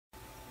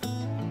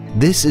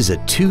This is a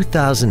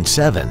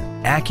 2007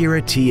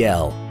 Acura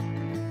TL.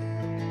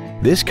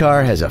 This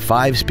car has a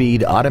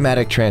 5-speed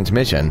automatic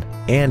transmission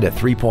and a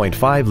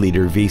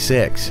 3.5-liter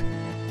V6.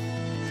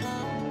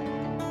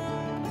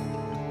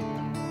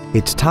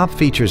 Its top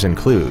features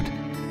include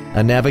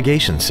a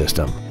navigation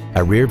system,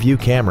 a rear-view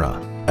camera,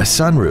 a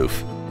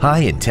sunroof,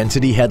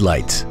 high-intensity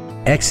headlights,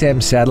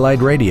 XM satellite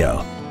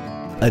radio,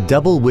 a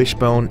double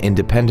wishbone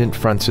independent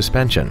front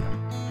suspension,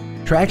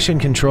 traction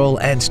control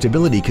and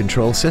stability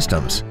control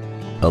systems,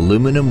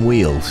 aluminum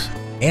wheels,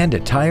 and a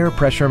tire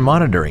pressure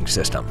monitoring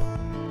system.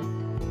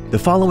 The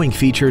following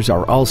features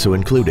are also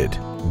included: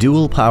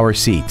 dual power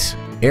seats,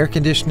 air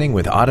conditioning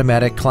with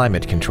automatic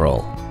climate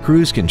control,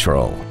 cruise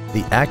control,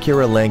 the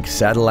Acura Link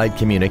satellite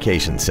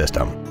communication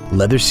system,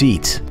 leather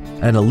seats,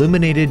 an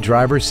illuminated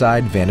driver's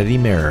side vanity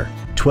mirror,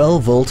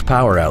 12-volt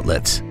power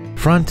outlets,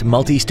 front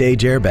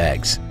multi-stage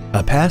airbags,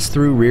 a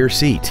pass-through rear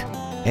seat,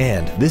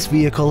 and this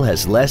vehicle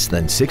has less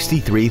than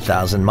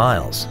 63,000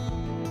 miles.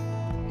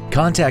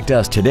 Contact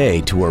us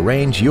today to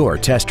arrange your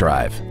test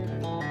drive.